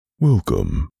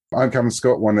Welcome. I'm Cameron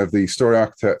Scott, one of the story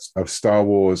architects of Star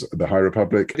Wars: The High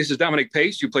Republic. This is Dominic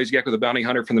Pace, who plays Grakkus the Bounty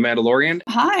Hunter from The Mandalorian.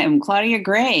 Hi, I'm Claudia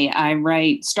Gray. I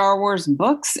write Star Wars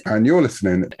books. And you're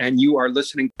listening. And you are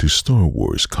listening to Star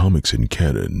Wars Comics in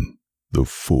Canon. The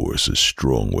Force is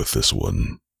strong with this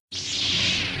one.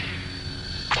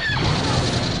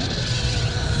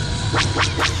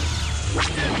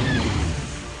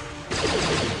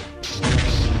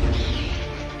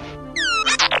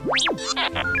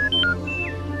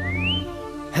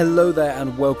 Hello there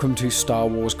and welcome to Star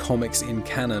Wars Comics in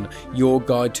Canon, your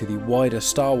guide to the wider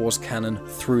Star Wars canon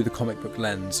through the comic book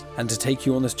lens. And to take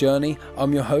you on this journey,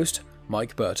 I'm your host,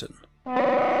 Mike Burton.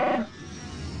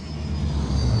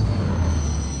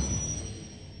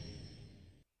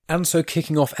 And so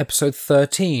kicking off episode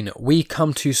 13, we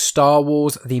come to Star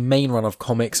Wars, the main run of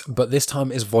comics, but this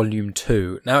time is volume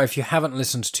 2. Now, if you haven't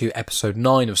listened to episode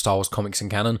 9 of Star Wars Comics in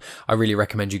Canon, I really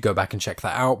recommend you go back and check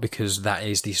that out, because that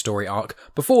is the story arc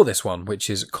before this one, which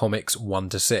is comics 1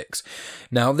 to 6.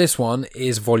 Now, this one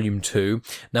is volume 2.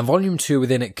 Now, volume 2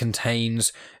 within it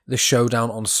contains the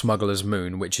Showdown on Smuggler's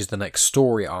Moon, which is the next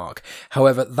story arc.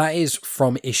 However, that is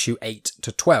from issue 8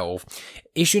 to 12.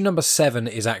 Issue number 7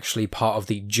 is actually part of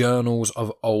the Journals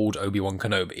of Old Obi-Wan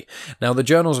Kenobi. Now, the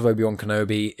Journals of Obi-Wan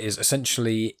Kenobi is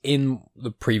essentially, in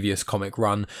the previous comic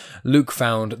run, Luke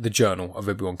found the Journal of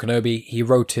Obi-Wan Kenobi. He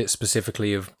wrote it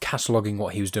specifically of cataloguing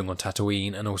what he was doing on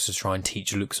Tatooine and also to try and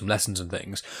teach Luke some lessons and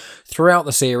things. Throughout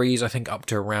the series, I think up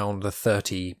to around the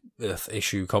 30th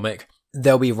issue comic,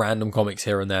 there'll be random comics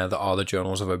here and there that are the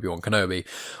Journals of Obi-Wan Kenobi.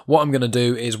 What I'm going to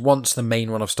do is, once the main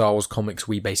run of Star Wars comics,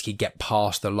 we basically get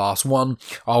past the last one,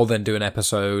 I'll then do an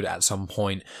episode at some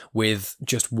point with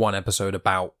just one episode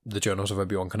about the Journals of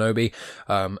Obi-Wan Kenobi,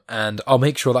 and I'll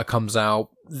make sure that comes out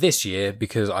this year,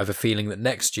 because I have a feeling that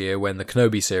next year, when the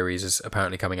Kenobi series is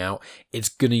apparently coming out, it's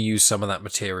going to use some of that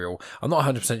material. I'm not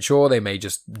 100% sure, they may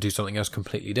just do something else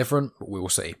completely different, but we will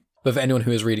see. But for anyone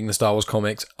who is reading the Star Wars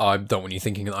comics, I don't want you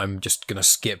thinking that I'm just going to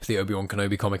skip the Obi-Wan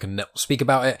Kenobi comic and not speak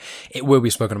about it. It will be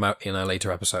spoken about in a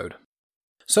later episode.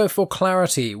 So for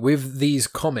clarity with these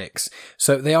comics,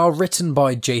 so they are written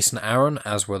by Jason Aaron,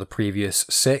 as were the previous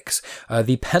 6.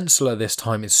 The penciler this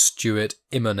time is Stuart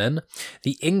Immonen.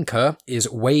 The inker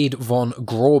is Wade von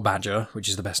Grawbadger, which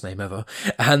is the best name ever.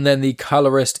 And then the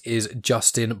colorist is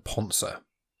Justin Ponser.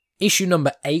 Issue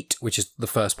number 8, which is the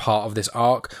first part of this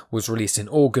arc, was released in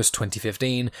August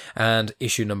 2015, and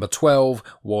issue number 12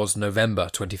 was November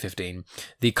 2015.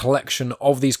 The collection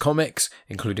of these comics,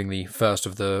 including the first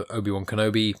of the Obi-Wan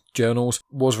Kenobi journals,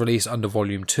 was released under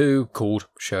volume 2, called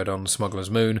Showdown on Smuggler's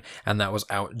Moon, and that was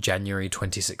out January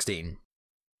 2016.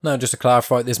 Now, just to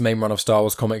clarify, this main run of Star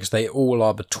Wars comics, they all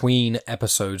are between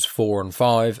episodes 4 and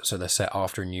 5, so they're set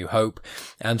after A New Hope,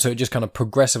 and so it just kind of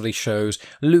progressively shows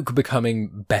Luke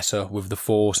becoming better with the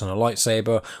Force and a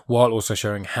lightsaber, while also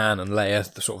showing Han and Leia,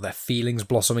 sort of their feelings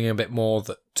blossoming a bit more,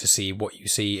 to see what you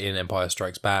see in Empire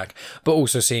Strikes Back, but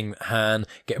also seeing Han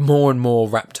get more and more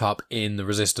wrapped up in the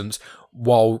Resistance,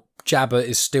 while Jabba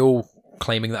is still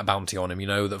claiming that bounty on him,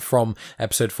 that from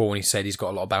episode 4 when he said he's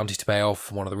got a lot of bounty to pay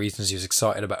off, one of the reasons he was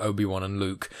excited about Obi-Wan and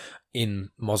Luke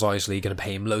in Mos Eisley going to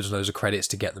pay him loads and loads of credits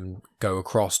to get them go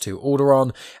across to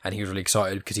Alderaan, and he was really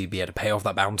excited because he'd be able to pay off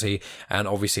that bounty. And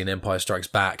obviously in Empire Strikes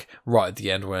Back, right at the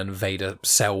end when Vader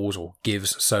sells or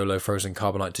gives Solo frozen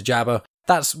carbonite to Jabba,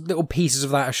 that's little pieces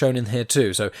of that are shown in here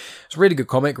too. So it's a really good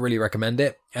comic, really recommend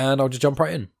it, and I'll just jump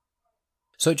right in.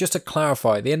 So just to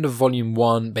clarify, the end of Volume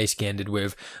 1 basically ended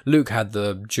with Luke had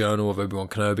the Journal of Obi-Wan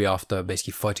Kenobi after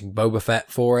basically fighting Boba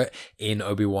Fett for it in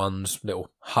Obi-Wan's little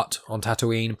hut on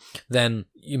Tatooine. Then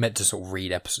you meant to sort of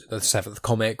read the 7th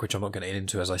comic, which I'm not going to get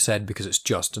into, as I said, because it's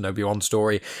just an Obi-Wan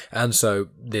story. And so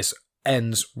this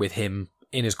ends with him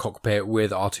in his cockpit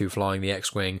with R2 flying the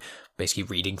X-Wing, basically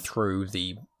reading through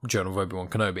the Journal of Obi-Wan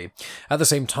Kenobi. At the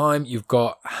same time, you've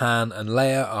got Han and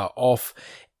Leia are off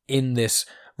in this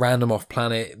random off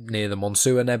planet near the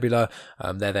Monsua Nebula.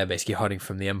 They're there basically hiding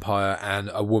from the Empire,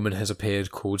 and a woman has appeared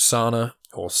called Sana,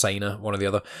 or Sana, one or the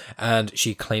other, and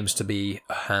she claims to be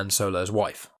Han Solo's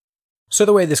wife. So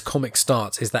the way this comic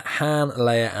starts is that Han,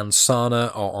 Leia and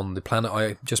Sana are on the planet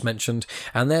I just mentioned,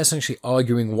 and they're essentially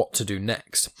arguing what to do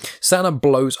next. Sana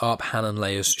blows up Han and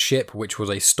Leia's ship, which was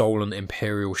a stolen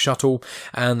Imperial shuttle,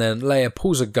 and then Leia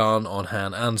pulls a gun on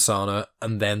Han and Sana,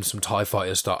 and then some TIE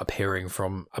fighters start appearing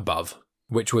from above,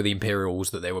 which were the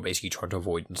Imperials that they were basically trying to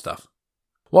avoid and stuff.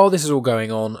 While this is all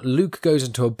going on, Luke goes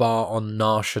into a bar on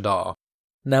Nar Shaddaa.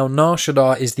 Now, Nar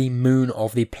Shaddaa is the moon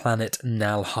of the planet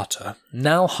Nal Hutta.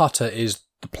 Nal Hutta is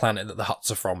the planet that the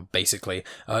Hutts are from, basically.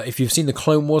 If you've seen the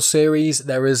Clone Wars series,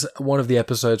 there is one of the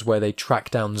episodes where they track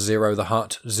down Zero the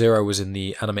Hutt. Zero was in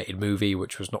the animated movie,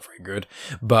 which was not very good,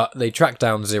 but they track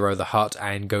down Zero the Hutt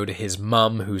and go to his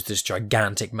mum, who's this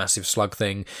gigantic, massive slug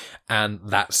thing, and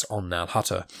that's on Nal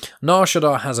Hutta. Nar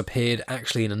Shaddaa has appeared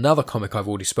actually in another comic I've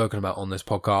already spoken about on this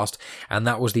podcast, and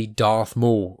that was the Darth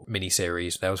Maul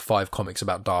miniseries. There was 5 comics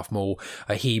about Darth Maul.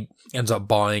 He ends up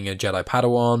buying a Jedi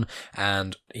Padawan,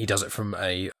 and he does it from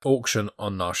a auction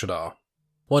on Nar Shaddaa.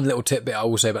 One little tidbit I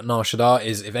will say about Nar Shaddaa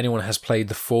is if anyone has played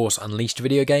the Force Unleashed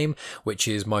video game, which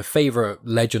is my favourite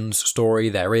Legends story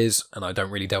there is, and I don't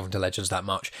really delve into Legends that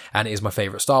much, and it is my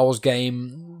favourite Star Wars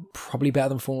game, probably better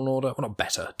than Fallen Order. Well, not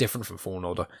better, different from Fallen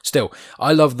Order. Still,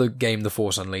 I love the game The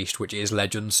Force Unleashed, which is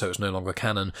Legends, so it's no longer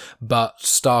canon, but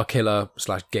Starkiller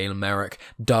 / Galen Merrick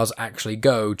does actually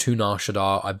go to Nar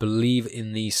Shaddaa, I believe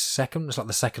in the second, it's like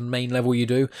the second main level you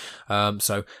do,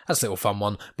 so that's a little fun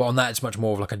one, but on that it's much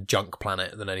more of like a junk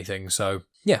planet than anything, so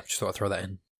yeah, just thought I'd throw that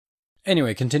in.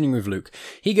 Anyway, continuing with Luke.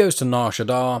 He goes to Nar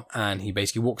Shaddaa, and he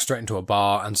basically walks straight into a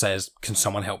bar and says, "Can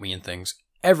someone help me in things?"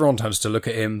 Everyone turns to look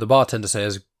at him, the bartender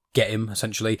says, "Get him,"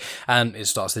 essentially, and it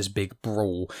starts this big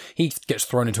brawl. He gets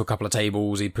thrown into a couple of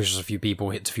tables, he pushes a few people,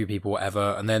 hits a few people,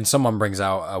 whatever, and then someone brings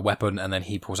out a weapon, and then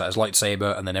he pulls out his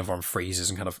lightsaber, and then everyone freezes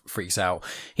and kind of freaks out.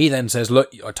 He then says,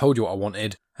 "Look, I told you what I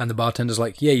wanted," and the bartender's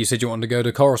like, "Yeah, you said you wanted to go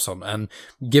to Coruscant, and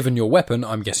given your weapon,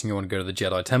 I'm guessing you want to go to the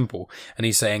Jedi Temple." And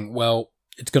he's saying, "Well,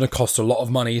 it's going to cost a lot of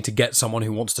money to get someone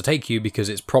who wants to take you because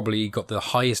it's probably got the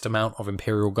highest amount of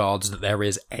Imperial Guards that there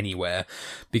is anywhere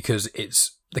because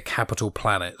it's the capital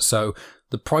planet. So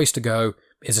the price to go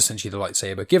is essentially the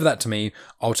lightsaber. Give that to me,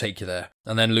 I'll take you there."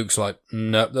 And then Luke's like,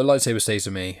 "No, the lightsaber stays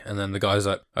with me." And then the guy's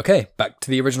like, "Okay, back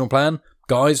to the original plan.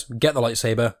 Guys, get the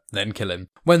lightsaber, then kill him."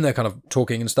 When they're kind of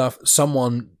talking and stuff,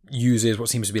 someone uses what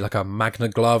seems to be like a magna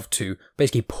glove to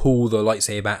basically pull the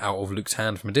lightsaber out of Luke's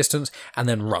hand from a distance and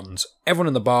then runs. Everyone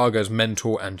in the bar goes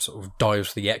mental and sort of dives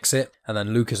for the exit, and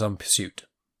then Luke is on pursuit.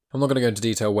 I'm not going to go into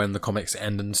detail when the comics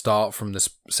end and start from this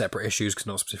separate issues because it's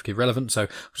not specifically relevant, so I'm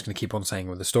just going to keep on saying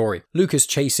with the story. Luke is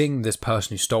chasing this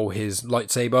person who stole his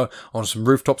lightsaber on some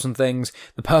rooftops and things.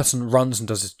 The person runs and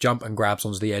does this jump and grabs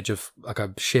onto the edge of like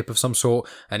a ship of some sort,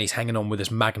 and he's hanging on with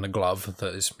this magna glove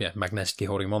that is magnetically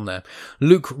holding him on there.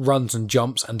 Luke runs and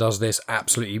jumps and does this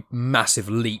absolutely massive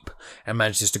leap and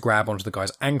manages to grab onto the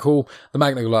guy's ankle. The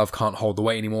magna glove can't hold the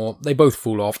weight anymore. They both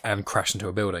fall off and crash into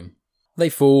a building. They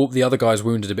fall, the other guy's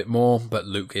wounded a bit more, but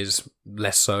Luke is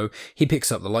less so. He picks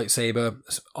up the lightsaber,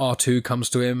 R2 comes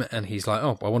to him, and he's like,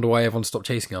 "Oh, I wonder why everyone stopped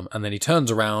chasing him." And then he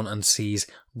turns around and sees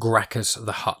Grakkus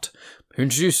the Hutt, who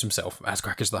introduced himself as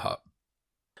Grakkus the Hutt.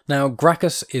 Now,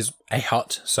 Grakkus is a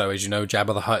Hutt, so as you know,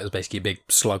 Jabba the Hutt is basically a big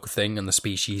slug thing, and the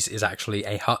species is actually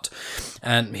a Hutt,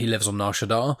 and he lives on Nar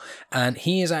Shaddaa, and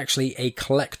he is actually a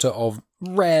collector of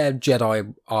rare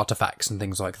Jedi artifacts and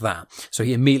things like that, so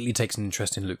he immediately takes an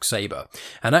interest in Luke's saber,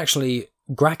 and actually,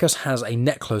 Grakkus has a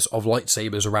necklace of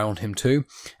lightsabers around him too,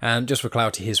 and just for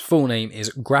clarity, his full name is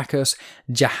Grakkus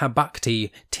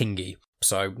Jahabakti Tingi,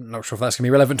 so not sure if that's going to be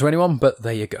relevant to anyone, but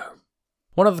there you go.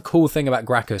 One other cool thing about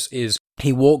Grakkus is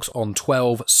he walks on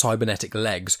 12 cybernetic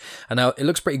legs, and now it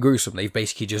looks pretty gruesome. They've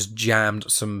basically just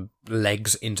jammed some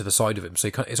legs into the side of him, so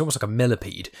it's almost like a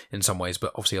millipede in some ways,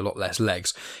 but obviously a lot less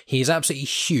legs. He's absolutely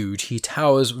huge. He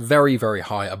towers very, very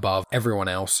high above everyone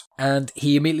else, and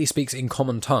he immediately speaks in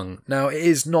common tongue. Now, it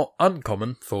is not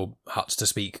uncommon for Hutts to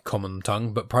speak common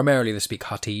tongue, but primarily they speak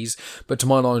Huttese, but to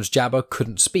my knowledge, Jabba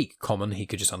couldn't speak common, he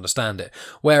could just understand it.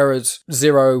 Whereas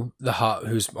Zero the Hutt,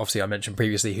 who's obviously I mentioned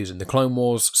previously, who's in the Clone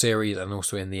Wars series and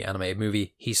also in the animated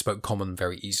movie, he spoke common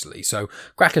very easily. So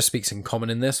Grakkus speaks in common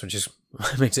in this, which is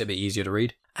makes it a bit easier to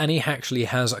read. And he actually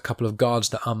has a couple of guards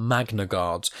that are Magna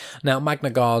Guards. Now, Magna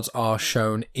Guards are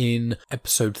shown in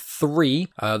episode 3.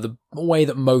 The way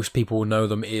that most people will know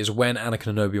them is when Anakin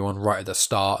and Obi-Wan right at the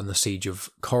start in the siege of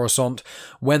Coruscant,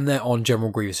 when they're on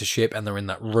General Grievous' ship and they're in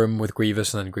that room with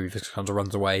Grievous and then Grievous kind of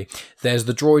runs away. There's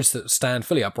the droids that stand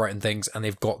fully upright and things, and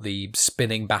they've got the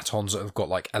spinning batons that have got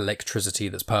like electricity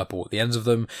that's purple at the ends of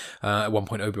them. At one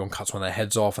point Obi-Wan cuts one of their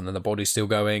heads off and then the body's still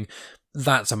going.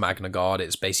 That's a Magna Guard.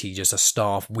 It's basically just a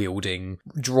staff-wielding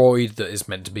droid that is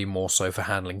meant to be more so for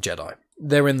handling Jedi.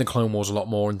 They're in the Clone Wars a lot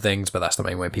more and things, but that's the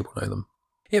main way people know them.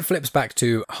 It flips back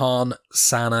to Han,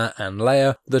 Sana, and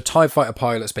Leia. The TIE fighter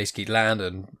pilots basically land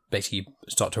and basically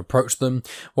start to approach them.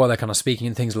 While they're kind of speaking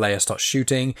and things, Leia starts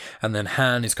shooting, and then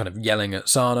Han is kind of yelling at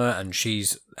Sana, and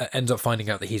she's ends up finding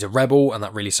out that he's a rebel, and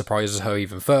that really surprises her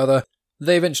even further.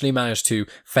 They eventually manage to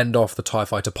fend off the TIE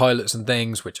fighter pilots and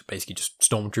things, which are basically just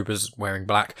stormtroopers wearing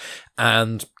black,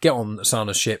 and get on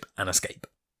Sana's ship and escape.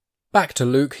 Back to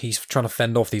Luke, he's trying to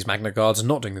fend off these Magna Guards and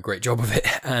not doing a great job of it,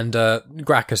 and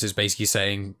Grakkus is basically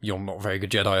saying, you're not a very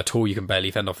good Jedi at all, you can barely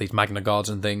fend off these Magna Guards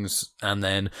and things, and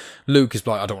then Luke is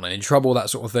like, I don't want any trouble, that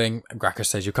sort of thing, and Grakkus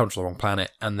says, you've come to the wrong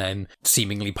planet, and then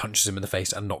seemingly punches him in the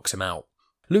face and knocks him out.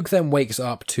 Luke then wakes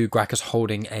up to Grakkus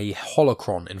holding a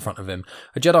holocron in front of him.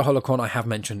 A Jedi holocron I have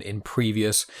mentioned in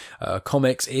previous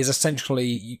comics is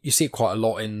essentially, you see it quite a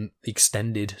lot in the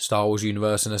extended Star Wars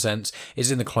universe in a sense.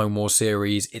 It's in the Clone Wars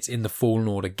series, it's in the Fallen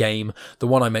Order game. The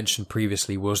one I mentioned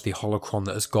previously was the holocron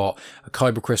that has got a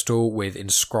kyber crystal with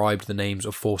inscribed the names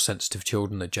of Force-sensitive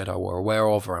children that Jedi were aware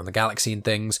of around the galaxy and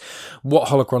things. What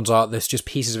holocrons are, there's just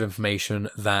pieces of information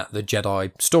that the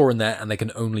Jedi store in there, and they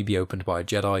can only be opened by a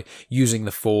Jedi using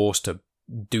the Force to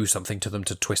do something to them,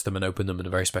 to twist them and open them in a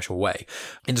very special way.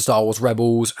 In Star Wars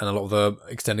Rebels and a lot of the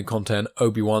extended content,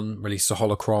 Obi-Wan releases a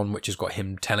holocron which has got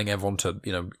him telling everyone to,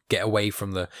 get away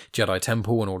from the Jedi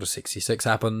Temple when Order 66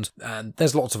 happened. And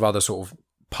there's lots of other sort of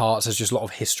parts. There's just a lot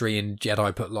of history, and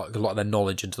Jedi put a lot of their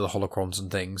knowledge into the holocrons and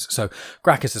things. So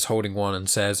Grakkus is holding one and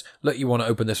says, look, you want to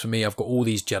open this for me? I've got all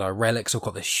these Jedi relics. I've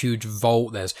got this huge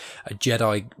vault. There's a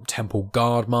Jedi Temple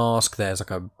guard mask. There's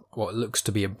like what looks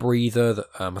to be a breather that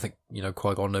I think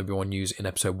Qui-Gon and Obi-Wan use in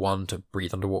episode 1 to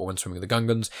breathe underwater when swimming with the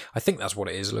Gungans. I think that's what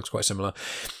it is. It looks quite similar.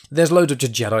 There's loads of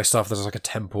just Jedi stuff. There's like a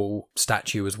temple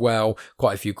statue as well.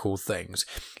 Quite a few cool things.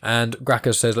 And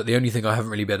Grakkus says, look, the only thing I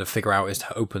haven't really been able to figure out is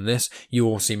to open this.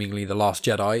 You're seemingly the last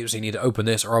Jedi, so you need to open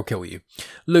this or I'll kill you.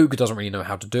 Luke doesn't really know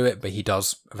how to do it, but he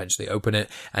does eventually open it,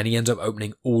 and he ends up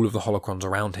opening all of the holocrons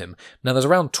around him. Now there's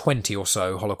around 20 or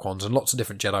so holocrons, and lots of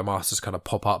different Jedi Masters kind of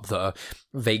pop up that are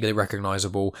vaguely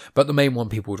recognizable, but the main one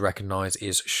people would recognize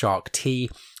is Shark T.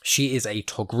 She is a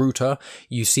Togruta.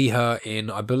 You see her in,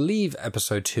 I believe,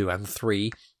 episode 2 and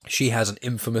 3. She has an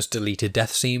infamous deleted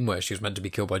death scene where she was meant to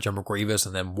be killed by General Grievous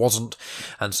and then wasn't,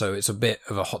 and so it's a bit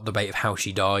of a hot debate of how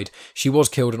she died. She was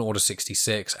killed in Order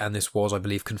 66, and this was, I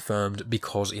believe, confirmed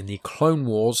because in the Clone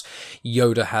Wars,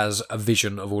 Yoda has a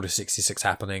vision of Order 66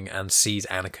 happening and sees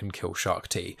Anakin kill Shark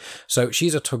T. So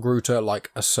she's a Togruta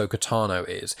like Ahsoka Tano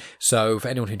is. So for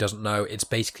anyone who doesn't know, it's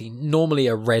basically normally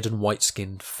a red and white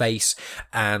skinned face,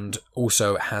 and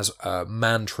also has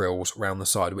mandrills around the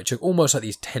side, which are almost like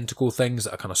these tentacle things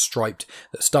that are kind of striped,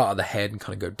 that start at the head and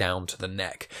kind of go down to the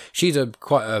neck. She's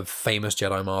quite a famous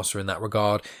Jedi Master in that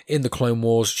regard. In the Clone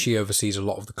Wars, she oversees a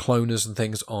lot of the cloners and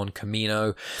things on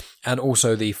Kamino, and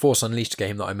also the Force Unleashed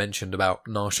game that I mentioned about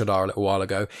Nar Shaddaa a little while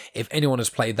ago. If anyone has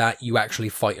played that, you actually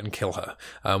fight and kill her,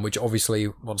 which obviously,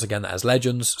 once again, that has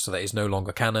legends, so that is no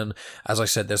longer canon. As I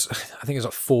said, I think there's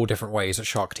like 4 different ways that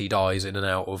Shark T dies in and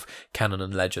out of canon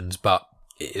and legends, but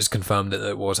it is confirmed that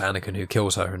it was Anakin who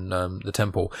kills her in the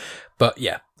temple. But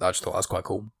yeah, I just thought that was quite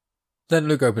cool. Then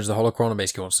Luke opens the holocron and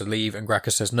basically wants to leave, and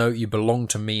Grakkus says, no, you belong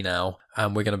to me now,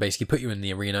 and we're going to basically put you in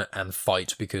the arena and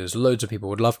fight, because loads of people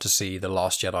would love to see the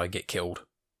Last Jedi get killed.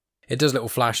 It does a little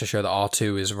flash to show that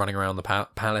R2 is running around the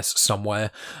palace somewhere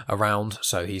around,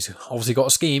 so he's obviously got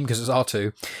a scheme because it's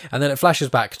R2. And then it flashes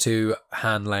back to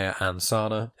Han, Leia and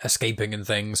Sana escaping and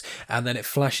things, and then it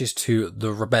flashes to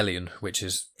the rebellion, which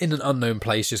is in an unknown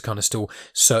place, just kind of still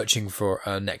searching for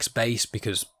a next base,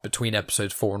 because between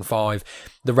episodes 4 and 5,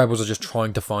 the rebels are just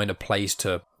trying to find a place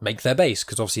to make their base,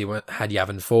 because obviously you had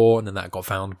Yavin 4, and then that got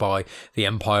found by the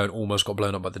Empire and almost got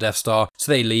blown up by the Death Star.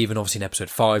 So they leave, and obviously in episode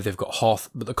 5 they've got Hoth,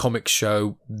 but the comics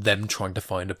show them trying to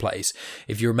find a place.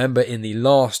 If you remember in the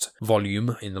last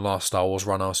volume, in the last Star Wars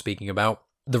run I was speaking about,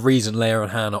 the reason Leia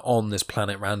and Han are on this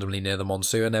planet randomly near the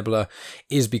Monsua Nebula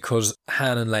is because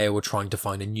Han and Leia were trying to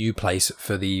find a new place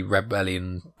for the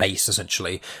rebellion base,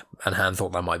 essentially, and Han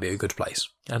thought that might be a good place.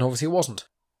 And obviously it wasn't.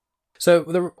 So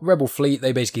the rebel fleet,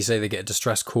 they basically say they get a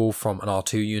distress call from an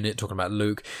R2 unit talking about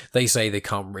Luke. They say they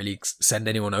can't really send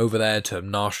anyone over there to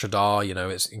Nar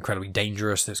Shaddaa, it's incredibly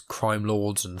dangerous. There's crime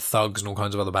lords and thugs and all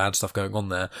kinds of other bad stuff going on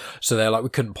there. So they're like, we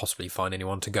couldn't possibly find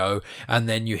anyone to go. And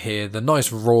then you hear the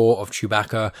nice roar of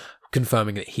Chewbacca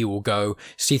confirming that he will go.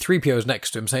 C-3PO is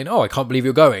next to him saying, oh, I can't believe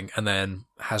you're going. And then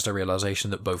has the realization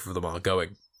that both of them are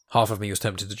going. Half of me was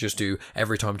tempted to just do,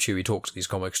 every time Chewie talks in these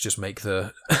comics, just make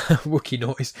the Wookiee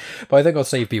noise. But I think I'll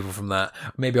save people from that.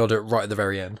 Maybe I'll do it right at the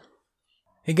very end.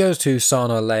 It goes to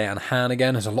Sana, Leia and Han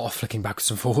again. There's a lot of flicking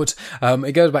backwards and forwards.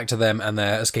 It goes back to them, and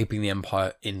they're escaping the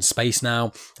Empire in space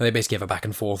now. They basically have a back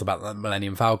and forth about the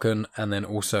Millennium Falcon, and then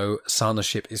also Sana's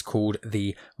ship is called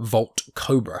the Volt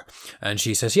Cobra. And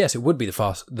she says, yes, it would be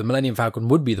the Millennium Falcon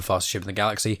would be the fastest ship in the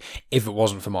galaxy if it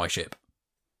wasn't for my ship.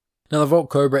 Now the Volt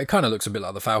Cobra, it kind of looks a bit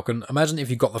like the Falcon. Imagine if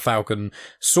you got the Falcon,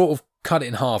 sort of cut it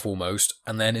in half almost,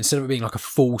 and then instead of it being like a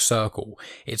full circle,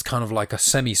 it's kind of like a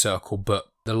semicircle, but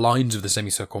The lines of the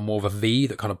semicircle are more of a V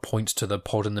that kind of points to the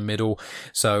pod in the middle.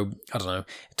 So, I don't know.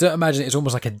 To imagine it's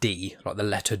almost like a D, like the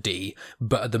letter D,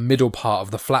 but at the middle part of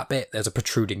the flat bit, there's a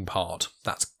protruding part.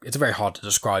 It's very hard to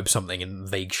describe something in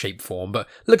vague shape form, but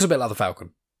it looks a bit like the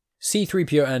Falcon.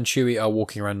 C-3PO and Chewie are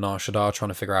walking around Nar Shaddaa trying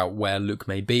to figure out where Luke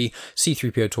may be.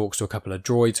 C-3PO talks to a couple of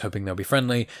droids, hoping they'll be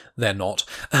friendly. They're not.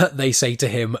 They say to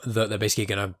him that they're basically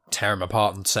going to tear him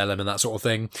apart and sell him and that sort of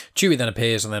thing. Chewie then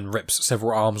appears and then rips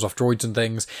several arms off droids and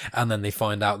things, and then they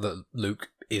find out that Luke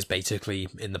is basically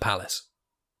in the palace.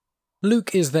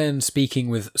 Luke is then speaking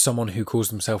with someone who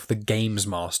calls himself the Games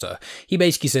Master. He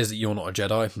basically says that you're not a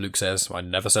Jedi. Luke says, I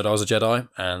never said I was a Jedi.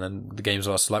 And then the Games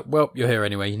Master's like, well, you're here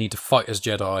anyway. You need to fight as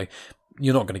Jedi.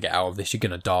 You're not going to get out of this. You're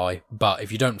going to die. But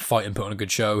if you don't fight and put on a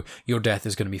good show, your death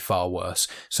is going to be far worse.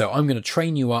 So I'm going to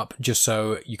train you up just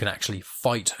so you can actually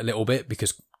fight a little bit,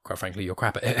 because quite frankly, you're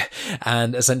crap at it.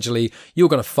 And essentially, you're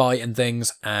going to fight and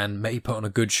things and maybe put on a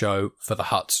good show for the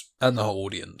Hutts and the whole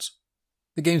audience.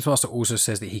 The Games Master also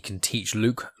says that he can teach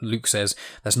Luke. Luke says,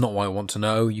 that's not what I want to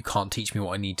know. You can't teach me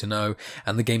what I need to know.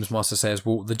 And the Games Master says,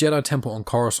 well, the Jedi Temple on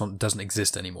Coruscant doesn't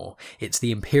exist anymore. It's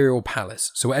the Imperial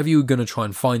Palace. So whatever you're going to try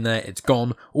and find there, it's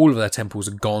gone. All of their temples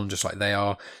are gone, just like they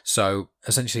are. So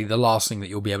essentially, the last thing that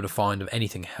you'll be able to find of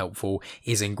anything helpful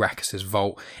is in Grakkus'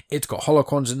 vault. It's got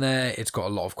holocrons in there. It's got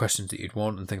a lot of questions that you'd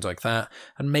want and things like that.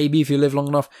 And maybe if you live long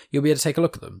enough, you'll be able to take a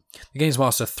look at them. The Games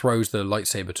Master throws the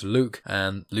lightsaber to Luke,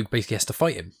 and Luke basically has to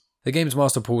fight him. The Games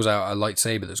Master pulls out a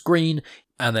lightsaber that's green,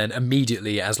 and then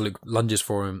immediately as Luke lunges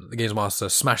for him, the Games Master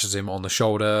smashes him on the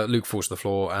shoulder. Luke falls to the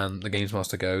floor, and the Games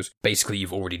Master goes, basically,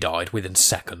 you've already died within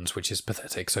seconds, which is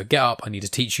pathetic. So get up, I need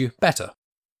to teach you better.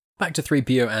 Back to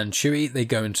 3PO and Chewie, they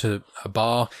go into a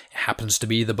bar. It happens to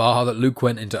be the bar that Luke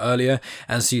went into earlier,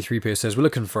 and C-3PO says, we're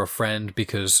looking for a friend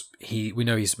because we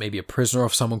know he's maybe a prisoner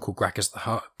of someone called Grakkus the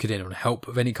Hutt. Could anyone help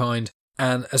of any kind?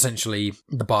 And essentially,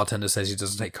 the bartender says he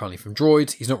doesn't take kindly from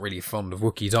droids. He's not really fond of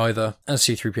Wookiees either. And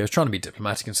C-3PO is trying to be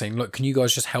diplomatic and saying, look, can you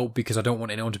guys just help because I don't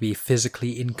want anyone to be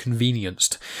physically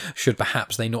inconvenienced should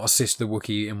perhaps they not assist the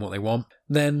Wookiee in what they want.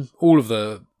 Then all of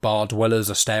the bar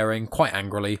dwellers are staring quite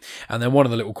angrily. And then one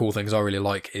of the little cool things I really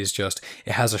like is just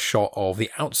it has a shot of the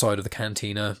outside of the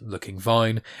cantina looking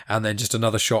fine, and then just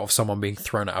another shot of someone being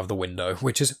thrown out of the window,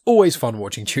 which is always fun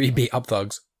watching Chewie beat up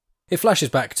thugs. It flashes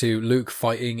back to Luke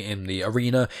fighting in the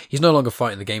arena. He's no longer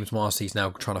fighting the Games Master, he's now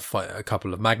trying to fight a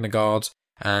couple of Magna Guards.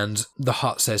 And the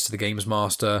Hutt says to the Games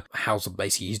Master how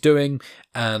basically he's doing.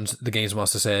 And the Games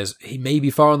Master says he may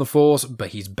be far on the Force, but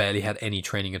he's barely had any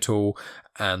training at all.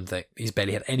 And he's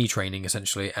barely had any training,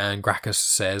 essentially. And Grakkus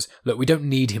says, look, we don't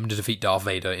need him to defeat Darth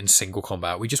Vader in single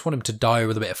combat. We just want him to die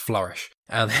with a bit of flourish.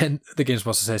 And then the Games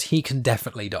Master says he can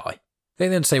definitely die. They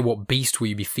then say, what beast will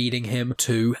you be feeding him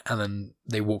to? And then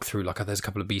they walk through, there's a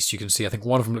couple of beasts you can see. I think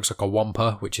one of them looks like a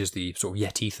Wampa, which is the sort of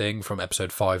Yeti thing from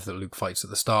episode 5 that Luke fights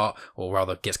at the start, or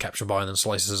rather gets captured by and then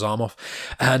slices his arm off.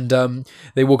 And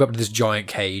they walk up to this giant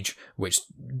cage, which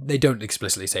they don't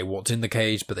explicitly say what's in the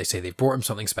cage, but they say they've brought him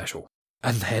something special.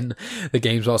 And then the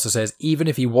Games Master says, even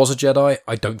if he was a Jedi,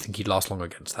 I don't think he'd last long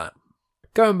against that.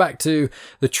 Going back to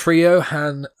the trio,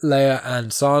 Han, Leia,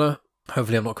 and Sana.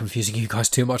 Hopefully I'm not confusing you guys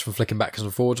too much from flicking backwards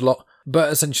and forwards a lot.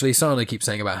 But essentially, Sana keeps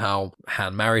saying about how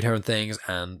Han married her and things,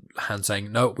 and Han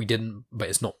saying, no, we didn't, but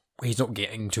he's not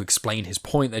getting to explain his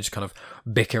point. They're just kind of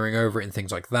bickering over it and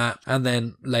things like that. And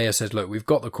then Leia says, look, we've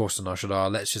got the course to Nar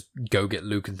Shaddaa, let's just go get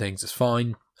Luke and things, it's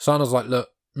fine. Sana's like, look,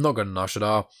 I'm not going to Nar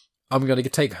Shaddaa, I'm going to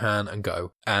take Han and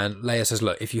go. And Leia says,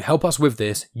 look, if you help us with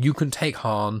this, you can take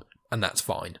Han, and that's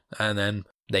fine. And then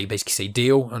they basically say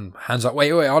deal, and Han's like,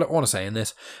 wait, I don't want to say in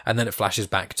this. And then it flashes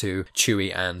back to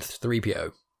Chewie and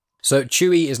 3PO. So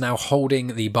Chewie is now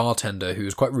holding the bartender, who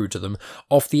is quite rude to them,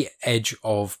 off the edge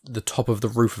of the top of the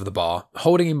roof of the bar,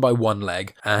 holding him by one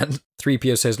leg. And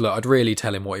 3PO says, look, I'd really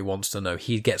tell him what he wants to know.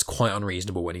 He gets quite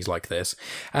unreasonable when he's like this.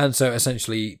 And so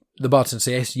essentially, the bartender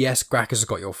says, yes, Grakkus has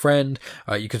got your friend.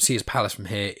 You can see his palace from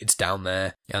here. It's down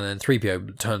there. And then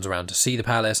 3PO turns around to see the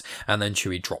palace, and then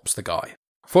Chewie drops the guy.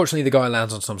 Fortunately, the guy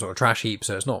lands on some sort of trash heap,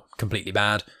 so it's not completely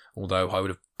bad, although I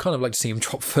would have kind of liked to see him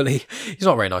drop fully. He's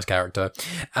not a very nice character.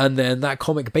 And then that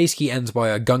comic basically ends by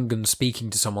a Gungan speaking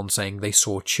to someone saying they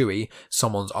saw Chewie.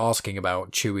 Someone's asking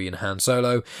about Chewie and Han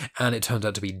Solo, and it turns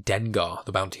out to be Dengar,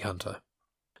 the bounty hunter.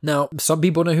 Now, some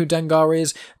people know who Dengar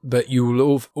is, but you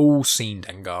will have all seen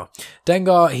Dengar.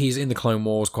 Dengar, he's in the Clone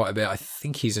Wars quite a bit. I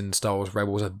think he's in Star Wars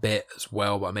Rebels a bit as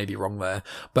well, but I may be wrong there.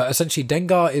 But essentially,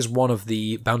 Dengar is one of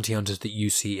the bounty hunters that you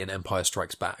see in Empire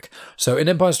Strikes Back. So in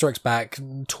Empire Strikes Back,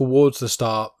 towards the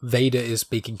start, Vader is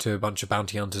speaking to a bunch of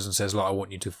bounty hunters and says, like, I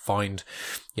want you to find,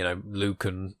 Luke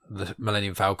and the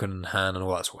Millennium Falcon and Han and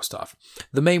all that sort of stuff.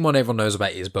 The main one everyone knows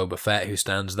about is Boba Fett, who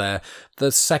stands there.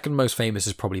 The second most famous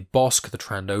is probably Bossk, the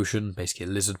Trandoshan, basically a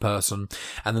lizard person.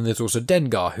 And then there's also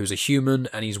Dengar, who's a human,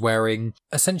 and he's wearing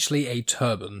essentially a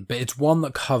turban, but it's one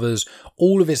that covers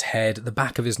all of his head, the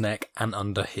back of his neck, and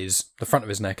under the front of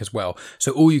his neck as well.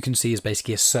 So all you can see is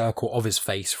basically a circle of his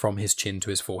face from his chin to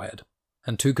his forehead.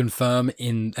 And to confirm,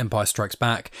 in Empire Strikes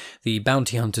Back, the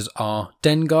bounty hunters are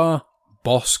Dengar,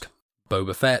 Bossk,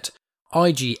 Boba Fett,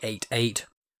 IG-88,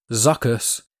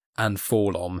 Zuckuss, and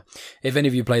Forlom. If any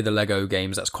of you play the Lego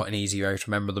games, that's quite an easy way to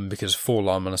remember them, because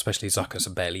Forlom and especially Zuckuss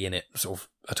are barely in it sort of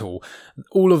at all.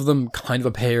 All of them kind of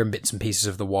appear in bits and pieces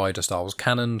of the wider Star Wars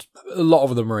canon. A lot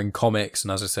of them are in comics,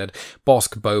 and as I said,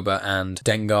 Bossk, Boba, and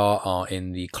Dengar are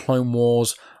in the Clone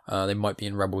Wars. They might be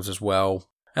in Rebels as well.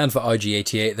 And for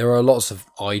IG-88, there are lots of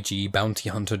IG bounty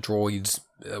hunter droids,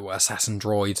 assassin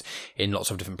droids in lots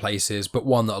of different places, but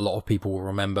one that a lot of people will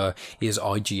remember is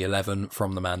IG-11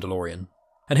 from The Mandalorian.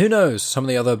 And who knows, some of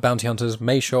the other bounty hunters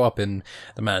may show up in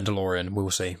The Mandalorian,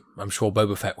 we'll see. I'm sure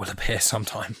Boba Fett will appear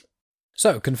sometime.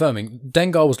 So, confirming,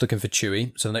 Dengar was looking for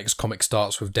Chewie, so the next comic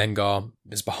starts with Dengar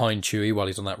is behind Chewie while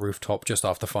he's on that rooftop just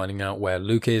after finding out where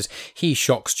Luke is. He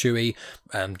shocks Chewie,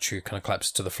 and Chewie kind of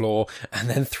collapses to the floor, and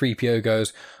then 3PO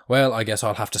goes, well, I guess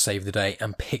I'll have to save the day,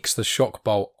 and picks the shock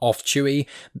bolt off Chewie.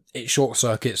 It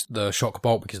short-circuits the shock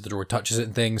bolt because the droid touches it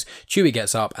and things. Chewie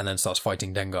gets up and then starts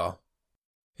fighting Dengar.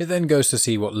 It then goes to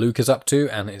see what Luke is up to,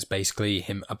 and it's basically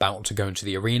him about to go into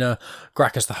the arena.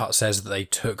 Grakkus the Hutt says that they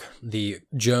took the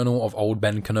journal of old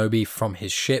Ben Kenobi from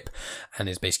his ship, and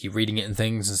is basically reading it and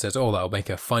things, and says, oh, that'll make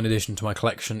a fine addition to my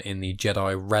collection in the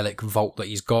Jedi relic vault that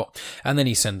he's got, and then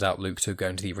he sends out Luke to go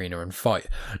into the arena and fight.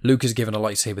 Luke is given a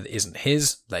lightsaber that isn't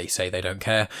his, they say they don't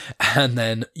care, and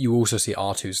then you also see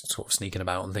R2's sort of sneaking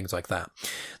about and things like that.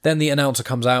 Then the announcer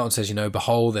comes out and says,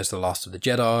 behold, there's the last of the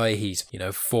Jedi, he's,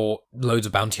 fought loads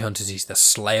of bounty hunters, he's the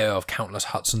slayer of countless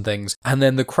Hutts and things. And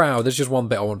then the crowd, there's just one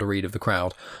bit I want to read of the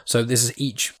crowd. So this is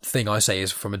each thing I say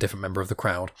is from a different member of the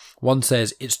crowd. One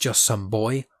says, it's just some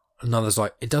boy. Another's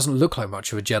like, it doesn't look like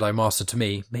much of a Jedi Master to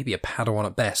me, maybe a Padawan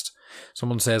at best.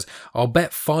 Someone says, I'll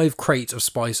bet 5 crates of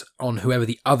spice on whoever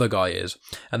the other guy is.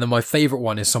 And then my favourite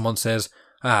one is someone says,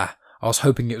 I was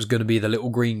hoping it was going to be the little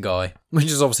green guy, which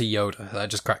is obviously Yoda. That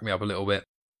just cracked me up a little bit.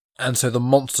 And so the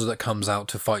monster that comes out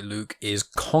to fight Luke is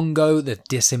Congo the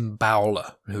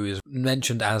Disemboweler, who is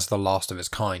mentioned as the last of his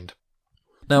kind.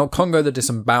 Now, Congo the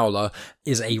Disemboweler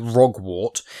is a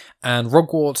Rogwart, and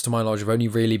Rogwarts, to my knowledge, have only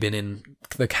really been in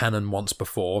the canon once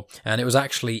before, and it was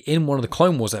actually in one of the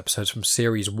Clone Wars episodes from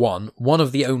Series 1, one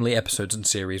of the only episodes in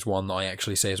Series 1 that I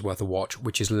actually say is worth a watch,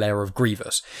 which is Lair of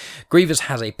Grievous. Grievous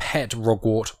has a pet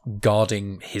Rogwart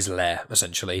guarding his lair,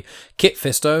 essentially. Kit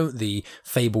Fisto, the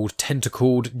fabled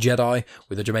tentacled Jedi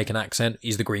with a Jamaican accent,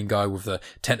 he's the green guy with the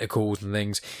tentacles and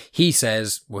things. He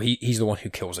says, well, he's the one who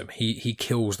kills him. He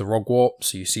kills the Rogwart,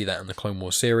 so you see that in the Clone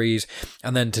Wars series.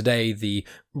 And then today, the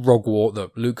Rogwart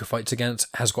that Luke fights against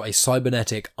has got a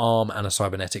cybernetic arm and a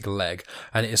cybernetic leg,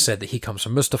 and it is said that he comes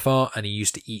from Mustafar and he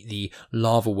used to eat the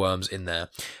lava worms in there.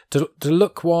 To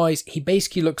look wise, he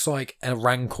basically looks like a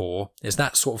Rancor. It's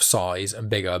that sort of size and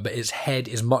bigger, but its head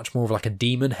is much more of like a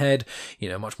demon head,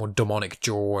 much more demonic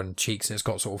jaw and cheeks, and it's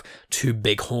got sort of 2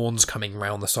 big horns coming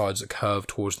round the sides that curve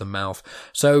towards the mouth.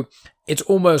 So it's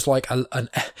almost like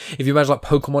if you imagine like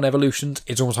Pokemon evolutions,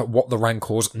 it's almost like what the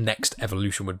Rancor's next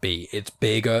evolution would be. It's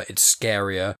bigger, it's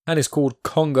scarier, and it's called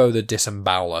Congo the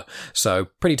Disemboweler. So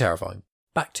pretty terrifying.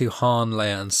 Back to Han,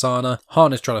 Leia, and Sana.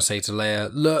 Han is trying to say to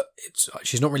Leia, look,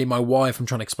 she's not really my wife, I'm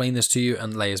trying to explain this to you,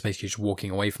 and Leia's basically just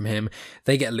walking away from him.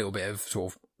 They get a little bit of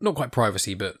sort of, not quite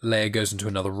privacy, but Leia goes into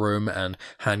another room, and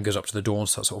Han goes up to the door and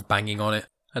starts sort of banging on it.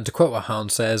 And to quote what Han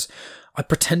says, I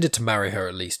pretended to marry her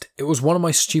at least. It was one of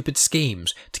my stupid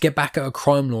schemes, to get back at a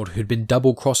crime lord who'd been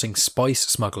double-crossing spice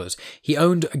smugglers. He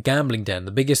owned a gambling den,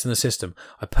 the biggest in the system.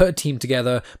 I put a team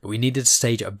together, but we needed to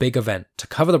stage a big event. To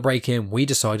cover the break-in, we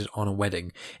decided on a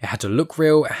wedding. It had to look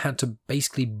real, it had to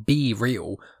basically be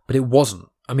real, but it wasn't.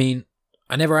 I mean,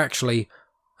 I never actually...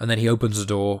 And then he opens the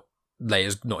door,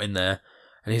 Leia's not in there,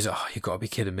 and he's like, oh, you've got to be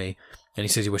kidding me. And he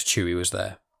says he wished Chewie was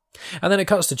there. And then it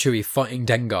cuts to Chewie fighting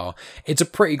Dengar. It's a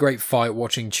pretty great fight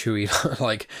watching Chewie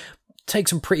take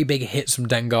some pretty big hits from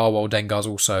Dengar, while Dengar's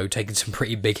also taking some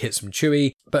pretty big hits from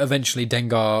Chewie. But eventually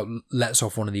Dengar lets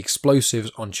off one of the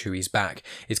explosives on Chewie's back.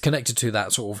 It's connected to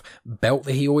that sort of belt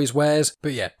that he always wears.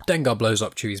 But yeah, Dengar blows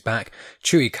up Chewie's back,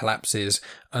 Chewie collapses,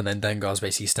 and then Dengar's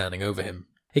basically standing over him.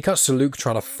 He cuts to Luke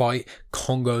trying to fight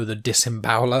Congo the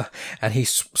Disemboweler, and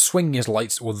he's swinging his the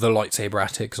lightsaber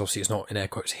at it, because obviously it's not, in air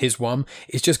quotes, his one.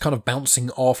 It's just kind of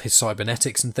bouncing off his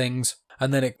cybernetics and things.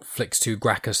 And then it flicks to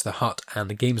Grakkus the Hutt and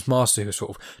the Games Master, who are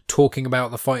sort of talking about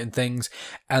the fight and things.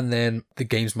 And then the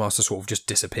Games Master sort of just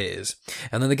disappears.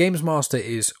 And then the Games Master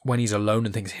is, when he's alone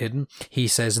and things hidden, he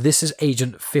says, "This is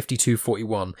Agent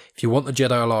 5241. If you want the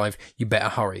Jedi alive, you better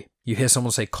hurry." You hear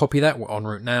someone say, "Copy that, we're en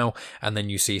route now," and then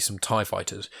you see some TIE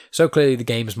fighters. So clearly the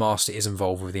Games Master is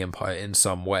involved with the Empire in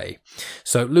some way.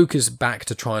 So Luke is back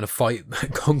to trying to fight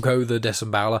Congo the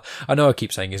Disemboweler. I know I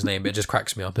keep saying his name, but it just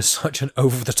cracks me up. It's such an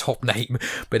over-the-top name,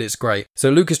 but it's great.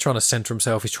 So Luke is trying to center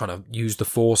himself, he's trying to use the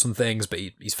Force and things, but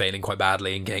he's failing quite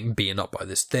badly and getting beaten up by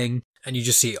this thing. And you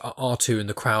just see R2 in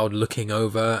the crowd looking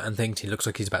over and thinks he looks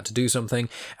like he's about to do something.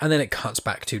 And then it cuts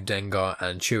back to Dengar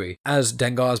and Chewie. As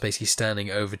Dengar is basically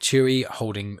standing over Chewie,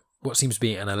 holding what seems to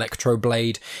be an electro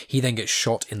blade, he then gets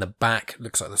shot in the back,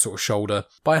 looks like the sort of shoulder,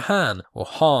 by Han.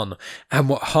 And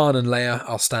what Han and Leia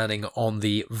are standing on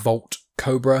the Vault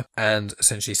Cobra and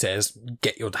essentially says,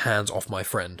 "Get your hands off my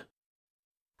friend."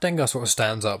 Dengar sort of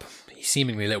stands up. He's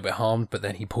seemingly a little bit harmed, but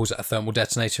then he pulls out a thermal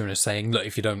detonator and is saying, "Look,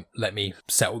 if you don't let me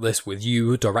settle this with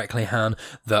you directly, Han,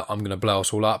 that I'm going to blow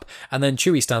us all up." And then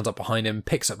Chewie stands up behind him,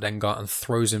 picks up Dengar and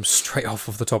throws him straight off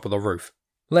of the top of the roof.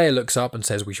 Leia looks up and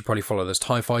says, "We should probably follow those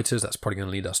TIE fighters. That's probably going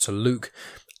to lead us to Luke."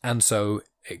 And so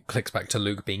it clicks back to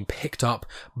Luke being picked up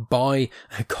by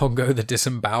Congo the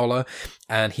Disemboweler,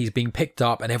 and he's being picked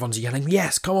up and everyone's yelling,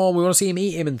 "Yes, come on, we want to see him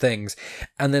eat him," and things.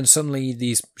 And then suddenly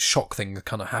these shock things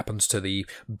kind of happens to the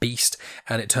beast,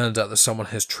 and it turns out that someone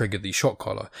has triggered the shock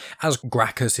collar. As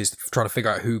Grakkus is trying to figure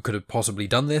out who could have possibly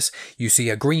done this, you see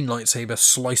a green lightsaber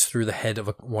slice through the head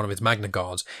of one of his Magna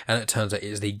Guards, and it turns out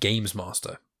it is the Games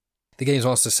Master. The Games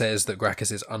Master says that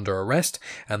Grakkus is under arrest,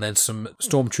 and then some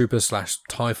stormtroopers /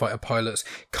 TIE fighter pilots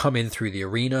come in through the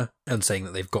arena and saying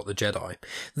that they've got the Jedi.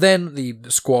 Then the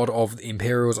squad of the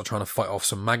Imperials are trying to fight off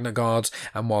some Magna Guards,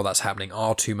 and while that's happening,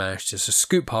 R2 manages to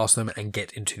scoot past them and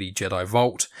get into the Jedi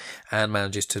Vault, and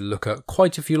manages to look at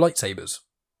quite a few lightsabers.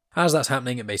 As that's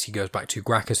happening, it basically goes back to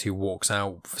Grakkus, who walks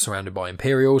out surrounded by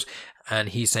Imperials, and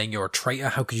he's saying, "You're a traitor.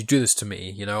 How could you do this to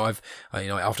me?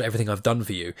 After everything I've done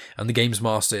for you." And the Games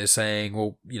Master is saying,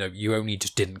 "Well, you only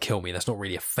just didn't kill me. That's not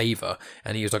really a favour."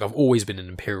 And he was like, "I've always been an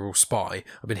Imperial spy.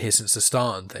 I've been here since the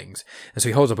start and things." And so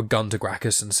he holds up a gun to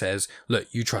Grakkus and says, "Look,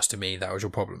 you trusted me. That was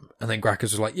your problem." And then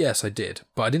Grakkus was like, "Yes, I did,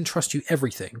 but I didn't trust you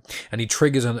everything." And he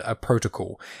triggers a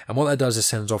protocol. And what that does is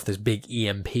sends off this big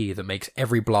EMP that makes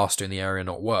every blaster in the area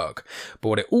not work. But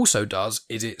what it also does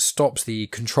is it stops the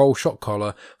control shock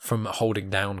collar from holding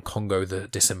down Congo the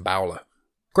Disemboweler.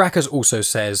 Grakkus also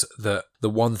says that the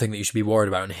one thing that you should be worried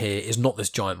about in here is not this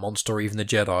giant monster or even the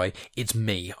Jedi, it's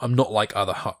me. I'm not like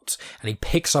other Hutts. And he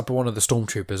picks up one of the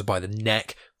stormtroopers by the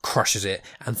neck, crushes it,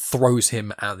 and throws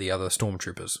him at the other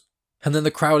stormtroopers. And then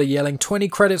the crowd are yelling, 20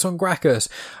 credits on Grakkus.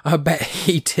 I bet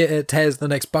he tears the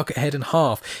next buckethead in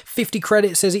half. 50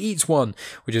 credits says he eats one,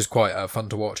 which is quite fun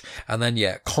to watch. And then,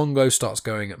 Congo starts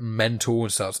going mental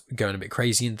and starts going a bit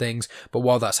crazy and things. But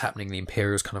while that's happening, the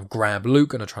Imperials kind of grab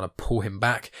Luke and are trying to pull him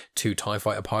back. 2 TIE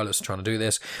fighter pilots are trying to do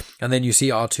this. And then you see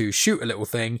R2 shoot a little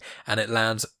thing and it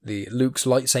lands Luke's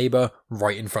lightsaber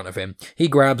right in front of him. He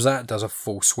grabs that, does a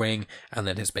full swing, and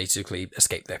then has basically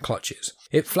escaped their clutches.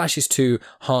 It flashes to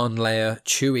Han, Leia,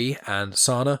 Chewie, and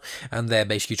Sana, and they're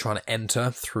basically trying to enter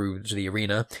through the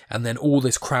arena, and then all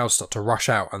this crowd start to rush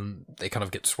out, and they kind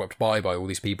of get swept by all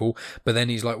these people, but then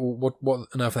he's like, well, what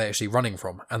on earth are they actually running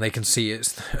from? And they can see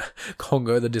it's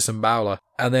Congo the Disemboweler.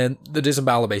 And then the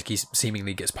Disemboweler basically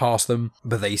seemingly gets past them,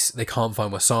 but they can't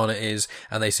find where Sana is,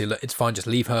 and they say, look, it's fine, just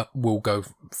leave her, we'll go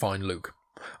find Luke.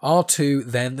 R2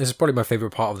 then, this is probably my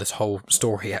favourite part of this whole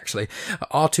story actually,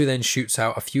 R2 then shoots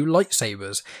out a few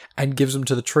lightsabers and gives them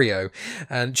to the trio,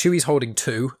 and Chewie's holding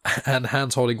 2, and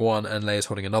Han's holding 1, and Leia's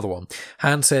holding another one.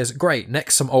 Han says, great,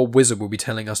 next some old wizard will be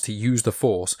telling us to use the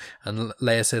Force, and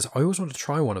Leia says, I always want to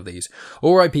try one of these.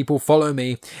 Alright people, follow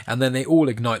me, and then they all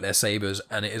ignite their sabers,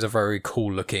 and it is a very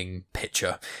cool looking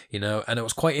picture, and it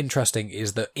was quite interesting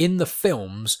is that in the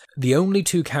films, the only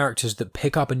 2 characters that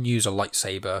pick up and use a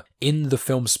lightsaber in the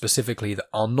film specifically that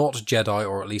are not Jedi,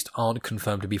 or at least aren't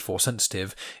confirmed to be Force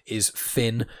sensitive, is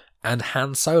Finn and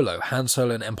Han Solo. Han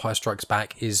Solo in Empire Strikes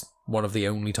Back is one of the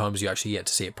only times you actually get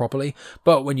to see it properly.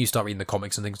 But when you start reading the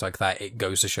comics and things like that, it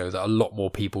goes to show that a lot more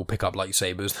people pick up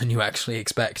lightsabers than you actually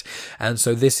expect. And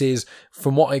so this is,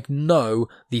 from what I know,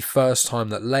 the first time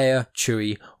that Leia,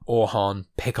 Chewie, or Han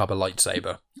pick up a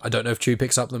lightsaber. I don't know if Chewie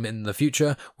picks up them in the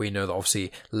future. We know that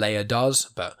obviously Leia does,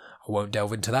 but I won't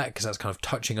delve into that because that's kind of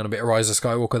touching on a bit of Rise of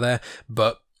Skywalker there.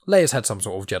 But Leia's had some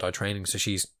sort of Jedi training, so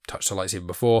she's touched a lightsaber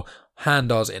before. Han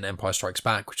does in Empire Strikes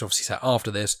Back, which obviously set after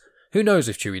this. Who knows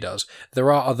if Chewie does?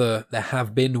 There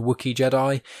have been Wookiee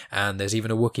Jedi, and there's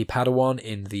even a Wookiee Padawan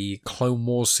in the Clone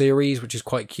Wars series, which is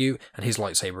quite cute, and his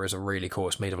lightsaber is really cool.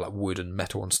 It's made of like wood and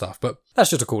metal and stuff, but that's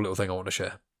just a cool little thing I want to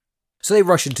share. So they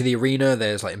rush into the arena,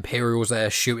 there's like Imperials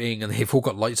there shooting, and they've all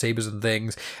got lightsabers and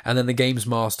things, and then the Games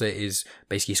Master is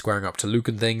basically squaring up to Luke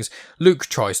and things. Luke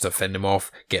tries to fend him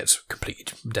off, gets completely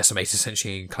decimated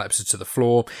essentially and collapses to the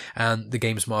floor, and the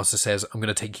Games Master says, I'm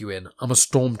going to take you in. I'm a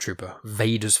stormtrooper,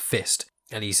 Vader's fist.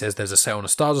 And he says there's a set on a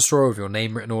Star Destroyer with your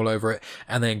name written all over it.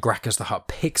 And then Grakkus the Hutt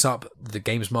picks up the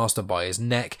Games Master by his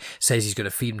neck, says he's going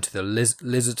to feed him to the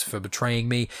lizards for betraying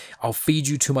me. I'll feed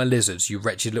you to my lizards, you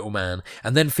wretched little man.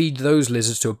 And then feed those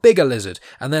lizards to a bigger lizard.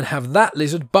 And then have that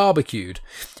lizard barbecued.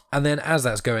 And then as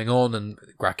that's going on and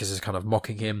Grakkus is kind of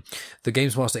mocking him, the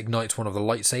Games Master ignites one of the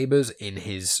lightsabers in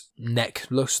his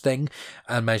necklace thing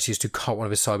and manages to cut one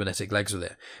of his cybernetic legs with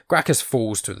it. Grakkus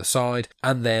falls to the side,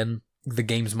 and then the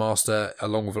Games Master,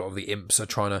 along with a lot of the imps, are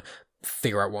trying to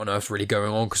figure out what on earth's really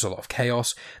going on because there's a lot of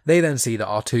chaos. They then see that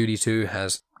R2-D2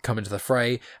 has come into the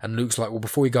fray, and Luke's like, well,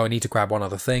 before we go, I need to grab one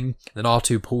other thing. Then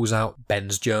R2 pulls out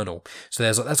Ben's journal. So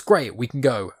there's like, that's great, we can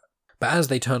go. But as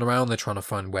they turn around, they're trying to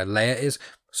find where Leia is.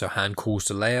 So Han calls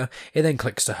to Leia. It then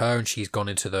clicks to her, and she's gone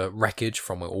into the wreckage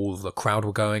from where all of the crowd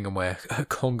were going and where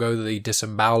Congo the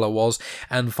Disemboweler was,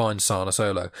 and finds Sana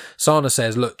Solo. Sana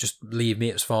says, look, just leave me,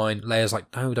 it's fine. Leia's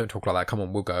like, no, don't talk like that, come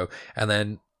on, we'll go. And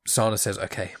then Sana says,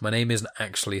 okay, my name isn't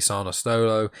actually Sana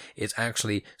Solo, it's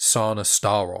actually Sana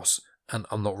Staros, and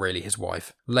I'm not really his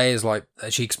wife. Leia's like,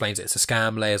 she explains it's a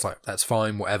scam. Leia's like, that's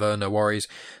fine, whatever, no worries,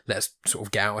 let's sort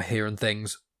of get out of here and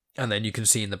things. And then you can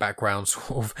see in the background,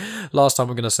 sort of, last time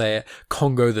I'm going to say it,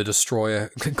 Congo the Destroyer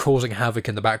causing havoc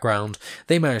in the background.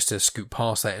 They managed to scoot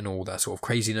past that and all that sort of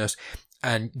craziness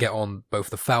and get on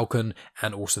both the Falcon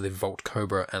and also the Volt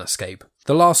Cobra and escape.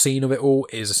 The last scene of it all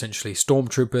is essentially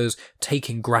stormtroopers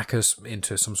taking Grakkus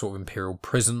into some sort of Imperial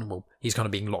prison. Well, he's kind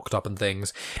of being locked up and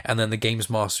things. And then the Games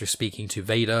Master is speaking to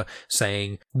Vader,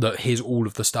 saying that here's all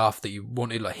of the stuff that you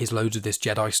wanted, like here's loads of this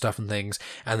Jedi stuff and things.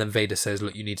 And then Vader says,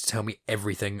 look, you need to tell me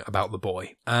everything about the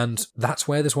boy. And that's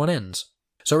where this one ends.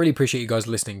 So I really appreciate you guys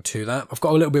listening to that. I've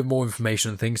got a little bit more information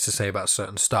and things to say about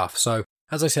certain stuff. So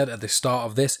as I said at the start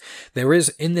of this, there is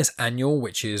in this annual,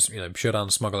 which is, Showdown,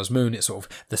 Smuggler's Moon, it's sort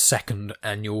of the second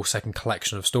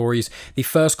collection of stories. The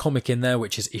first comic in there,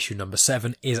 which is issue number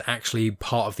 7, is actually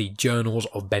part of the Journals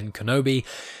of Ben Kenobi.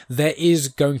 There is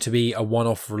going to be a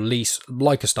one-off release,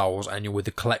 like a Star Wars annual, with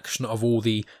the collection of all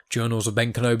the Journals of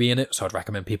Ben Kenobi in it, so I'd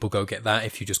recommend people go get that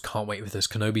if you just can't wait for this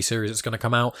Kenobi series that's going to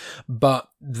come out. But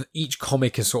each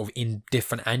comic is sort of in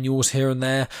different annuals here and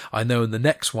there. I know in the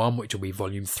next one, which will be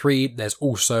volume 3, there's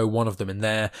also one of them in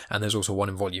there, and there's also one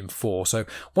in volume 4. So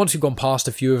once you've gone past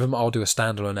a few of them, I'll do a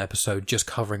standalone episode just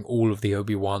covering all of the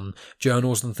Obi-Wan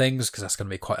journals and things, because that's going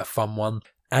to be quite a fun one.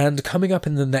 And coming up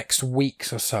in the next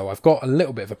weeks or so, I've got a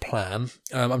little bit of a plan.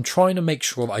 I'm trying to make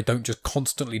sure that I don't just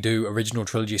constantly do original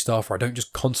trilogy stuff, or I don't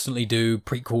just constantly do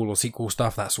prequel or sequel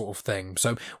stuff, that sort of thing.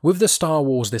 So with the Star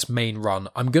Wars, this main run,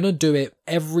 I'm going to do it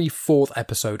every 4th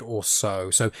episode or so.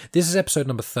 So this is episode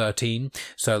number 13.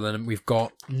 So then we've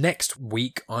got next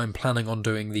week, I'm planning on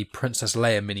doing the Princess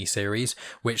Leia miniseries,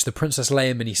 which the Princess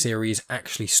Leia miniseries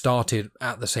actually started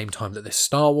at the same time that this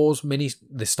Star Wars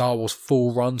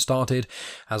full run started.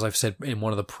 As I've said in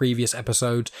one of the previous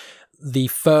episodes, the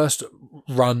first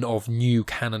run of new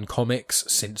canon comics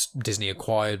since Disney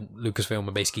acquired Lucasfilm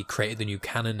and basically created the new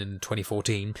canon in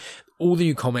 2014. All the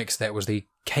new comics, there was the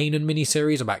Kanan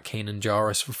miniseries about Kanan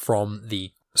Jarrus from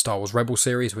the Star Wars Rebel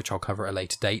series, which I'll cover at a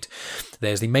later date.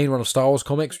 There's the main run of Star Wars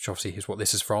comics, which obviously is what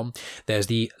this is from. There's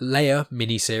the Leia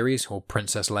miniseries, or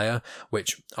Princess Leia,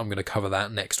 which I'm going to cover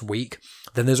that next week.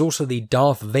 Then there's also the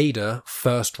Darth Vader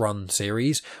first run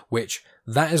series, which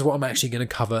that is what I'm actually going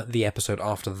to cover the episode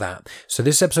after that. So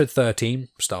this is episode 13,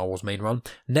 Star Wars main run.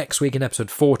 Next week in episode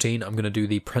 14, I'm going to do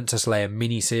the Princess Leia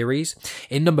mini-series.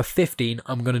 In number 15,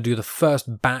 I'm going to do the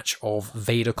first batch of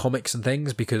Vader comics and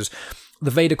things, because the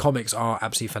Vader comics are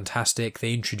absolutely fantastic.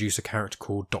 They introduce a character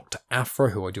called Dr. Aphra,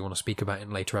 who I do want to speak about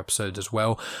in later episodes as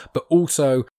well. But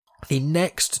also, The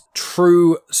next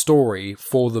true story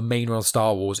for the main run of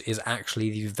Star Wars is actually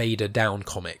the Vader Down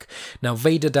comic. Now,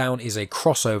 Vader Down is a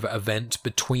crossover event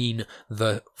between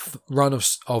the run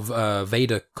of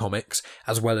Vader comics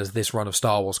as well as this run of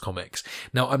Star Wars comics.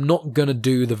 Now, I'm not going to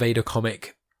do the Vader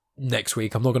comic next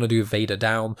week. I'm not going to do Vader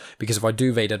Down, because if I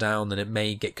do Vader Down, then it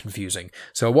may get confusing.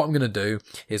 So what I'm going to do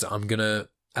is I'm going to,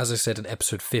 as I said in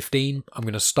episode 15, I'm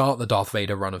going to start the Darth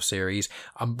Vader run of series.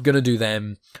 I'm going to do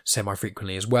them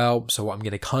semi-frequently as well. So what I'm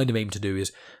going to kind of aim to do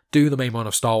is do the main run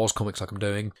of Star Wars comics like I'm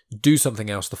doing, do something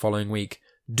else the following week,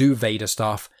 do Vader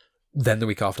stuff, then the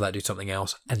week after that do something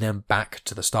else, and then back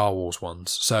to the Star Wars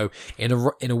ones. So in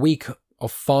a week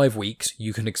of 5 weeks,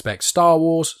 you can expect Star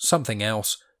Wars, something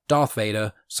else, Darth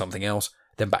Vader, something else,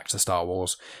 then back to Star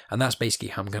Wars. And that's basically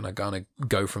how I'm gonna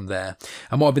go from there.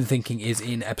 And what I've been thinking is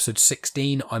in episode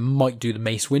 16, I might do the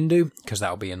Mace Windu, because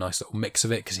that'll be a nice little mix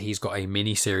of it, because he's got a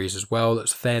mini series as well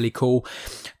that's fairly cool.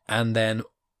 And then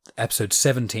episode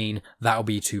 17, that'll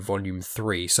be to volume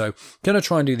 3. So gonna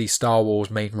try and do the Star Wars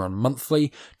main run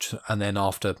monthly, and then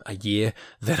after a year,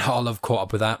 then I'll have caught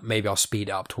up with that. Maybe I'll speed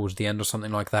it up towards the end or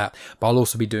something like that. But I'll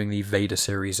also be doing the Vader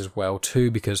series as well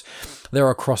too, because there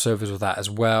are crossovers with that as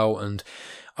well. And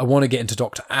I want to get into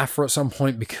Dr. Aphra at some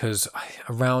point, because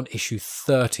around issue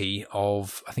 30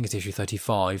 of, I think it's issue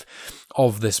 35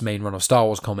 of this main run of Star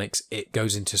Wars comics, it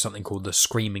goes into something called the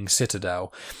Screaming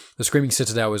Citadel. The Screaming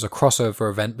Citadel is a crossover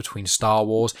event between Star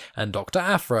Wars and Dr.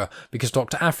 Aphra, because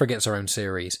Dr. Aphra gets her own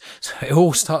series. So it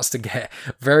all starts to get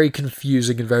very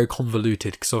confusing and very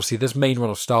convoluted, because obviously this main run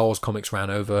of Star Wars comics ran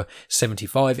over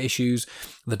 75 issues.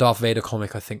 The Darth Vader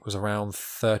comic, I think, was around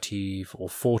 30 or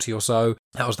 40 or so.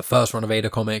 That was the first run of Vader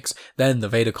comics. Then the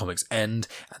Vader comics end,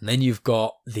 and then you've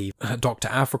got the Dr.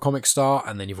 Aphra comic start,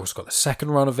 and then you've also got the second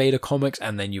run of Vader comics,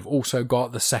 and then you've also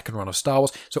got the second run of Star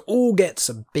Wars. So it all gets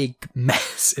a big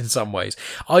mess in some ways.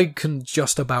 I can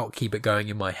just about keep it going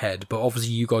in my head, but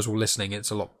obviously you guys all listening, it's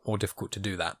a lot more difficult to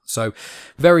do that. So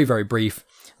very, very brief.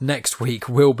 Next week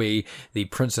will be the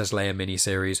Princess Leia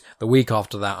miniseries. The week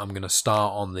after that, I'm going to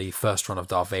start on the first run of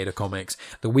Darth Vader comics.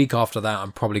 The week after that,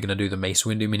 I'm probably going to do the Mace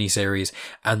Windu miniseries.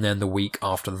 And then the week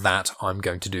after that, I'm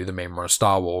going to do the main run of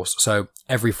Star Wars. So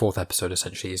every 4th episode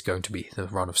essentially is going to be the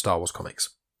run of Star Wars comics.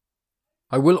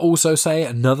 I will also say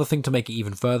another thing to make it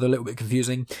even further a little bit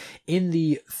confusing. In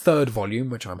the 3rd volume,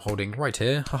 which I'm holding right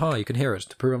here, haha, you can hear it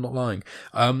to prove I'm not lying.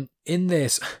 In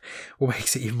this, what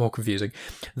makes it even more confusing,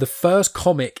 the first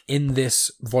comic in this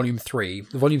volume 3,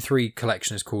 the volume 3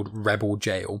 collection is called Rebel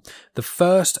Jail. The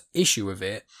first issue of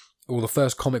it, or the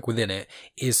first comic within it,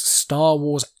 is Star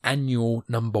Wars Annual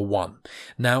number 1.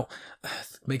 Now,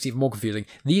 it makes it even more confusing.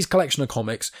 These collection of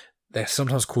comics, they're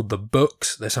sometimes called the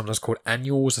books, they're sometimes called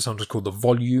annuals, they're sometimes called the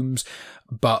volumes,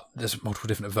 but there's multiple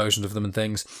different versions of them and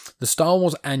things. The Star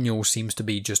Wars Annual seems to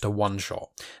be just a one-shot.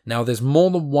 Now, there's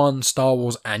more than one Star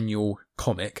Wars Annual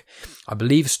comic. I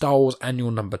believe Star Wars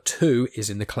Annual number 2 is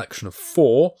in the collection of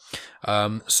 4.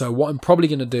 So what I'm probably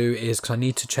going to do is, because I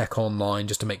need to check online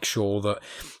just to make sure that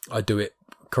I do it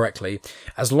correctly,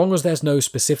 as long as there's no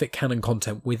specific canon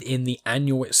content within the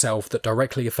annual itself that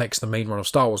directly affects the main run of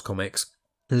Star Wars comics,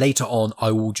 later on,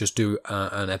 I will just do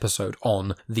an episode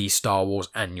on the Star Wars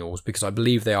annuals, because I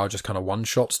believe they are just kind of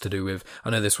one-shots to do with, I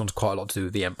know this one's quite a lot to do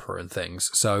with the Emperor and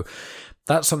things, so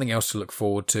that's something else to look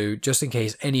forward to, just in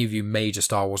case any of you major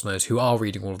Star Wars nerds who are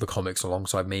reading all of the comics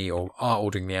alongside me or are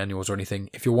ordering the annuals or anything,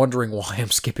 if you're wondering why I'm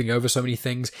skipping over so many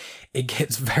things, it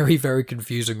gets very, very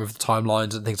confusing with the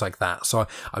timelines and things like that, so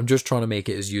I'm just trying to make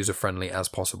it as user-friendly as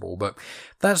possible, but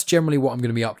that's generally what I'm going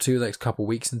to be up to the next couple of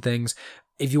weeks and things.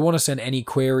 If you want to send any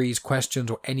queries,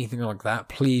 questions, or anything like that,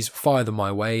 please fire them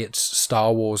my way. It's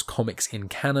Star Wars Comics in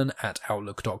Canon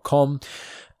 @outlook.com.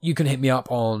 You can hit me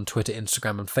up on Twitter,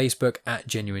 Instagram, and Facebook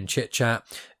 @Genuine Chit Chat.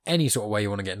 Any sort of way you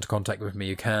want to get into contact with me,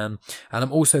 you can. And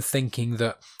I'm also thinking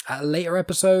that at a later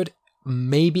episode,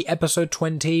 maybe episode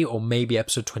 20 or maybe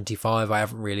episode 25, I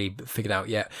haven't really figured out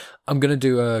yet, I'm going to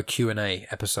do a Q&A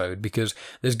episode, because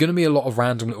there's going to be a lot of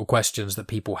random little questions that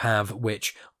people have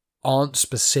which aren't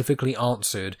specifically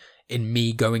answered in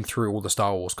me going through all the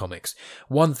Star Wars comics.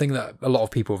 One thing that a lot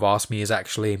of people have asked me is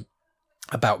actually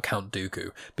about Count Dooku,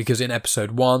 because in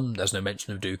episode 1 there's no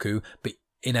mention of Dooku, but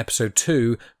in episode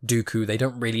 2, Dooku, they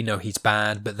don't really know he's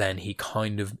bad, but then he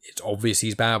kind of, it's obvious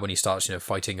he's bad when he starts,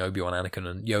 fighting Obi-Wan, Anakin,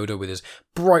 and Yoda with his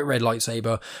bright red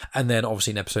lightsaber. And then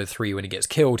obviously in episode 3, when he gets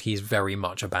killed, he's very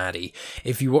much a baddie.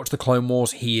 If you watch the Clone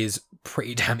Wars, he is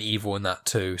pretty damn evil in that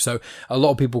too. So a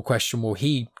lot of people question, well,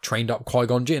 he trained up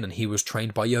Qui-Gon Jinn and he was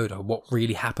trained by Yoda. What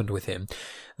really happened with him?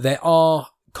 There are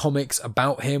comics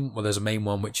about him. Well, there's a main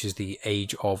one, which is the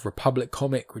Age of Republic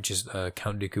comic, which is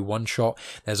Count Dooku one-shot.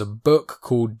 There's a book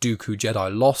called Dooku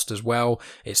Jedi Lost as well.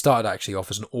 It started actually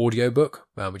off as an audiobook,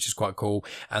 which is quite cool,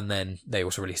 and then they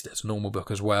also released it as a normal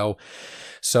book as well.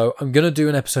 So I'm going to do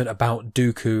an episode about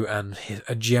Dooku and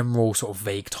a general sort of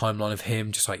vague timeline of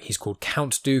him, just like he's called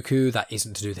Count Dooku. That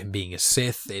isn't to do with him being a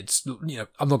Sith. It's, I'm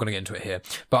not going to get into it here,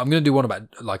 but I'm going to do one about,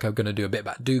 I'm going to do a bit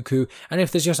about Dooku, and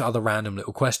if there's just other random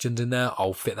little questions in there,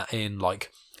 I'll fit that in,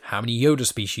 like how many Yoda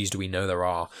species do we know there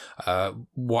are?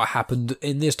 What happened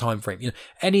in this time frame?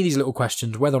 Any of these little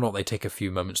questions, whether or not they take a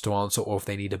few moments to answer, or if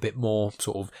they need a bit more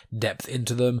sort of depth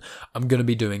into them, I'm going to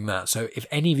be doing that. So if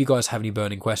any of you guys have any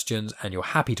burning questions and you're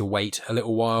happy to wait a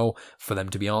little while for them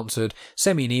to be answered,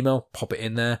 send me an email, pop it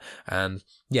in there, and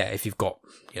yeah, if you've got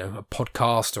a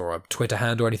podcast or a Twitter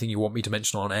handle or anything you want me to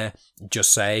mention on air,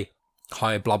 just say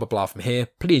hi, blah blah blah from here.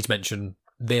 Please mention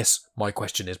this. My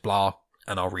question is blah.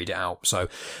 And I'll read it out. So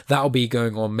that'll be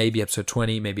going on maybe episode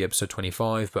 20, maybe episode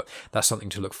 25, but that's something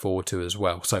to look forward to as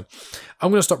well. So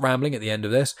I'm going to stop rambling at the end of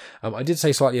this. I did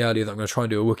say slightly earlier that I'm going to try and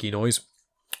do a Wookiee noise,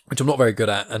 which I'm not very good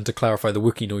at. And to clarify, the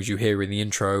Wookiee noise you hear in the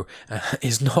intro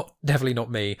is definitely not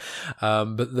me.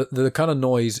 But the kind of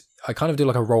noise, I kind of do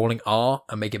like a rolling R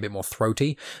and make it a bit more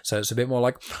throaty. So it's a bit more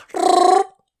like...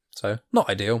 So not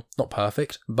ideal, not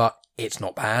perfect, but it's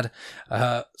not bad.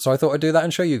 So I thought I'd do that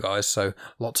and show you guys. So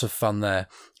lots of fun there.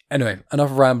 Anyway,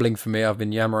 enough rambling for me. I've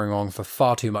been yammering on for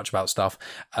far too much about stuff.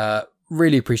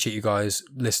 Really appreciate you guys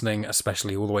listening,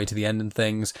 especially all the way to the end and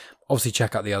things. Obviously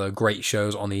check out the other great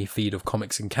shows on the feed of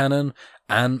Comics in Canon,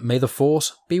 and may the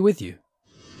Force be with you.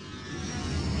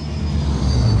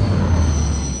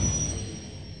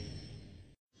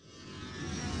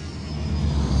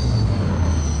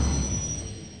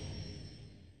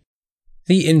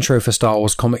 The intro for Star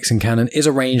Wars Comics in Canon is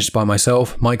arranged by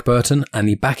myself, Mike Burton, and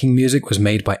the backing music was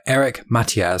made by Eric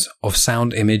Matias of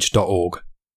soundimage.org.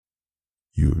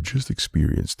 You have just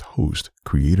experienced host,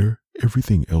 creator,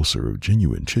 everything elser of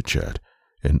Genuine Chit Chat,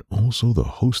 and also the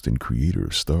host and creator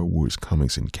of Star Wars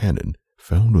Comics in Canon,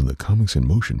 found on the Comics in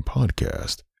Motion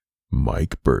podcast,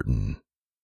 Mike Burton.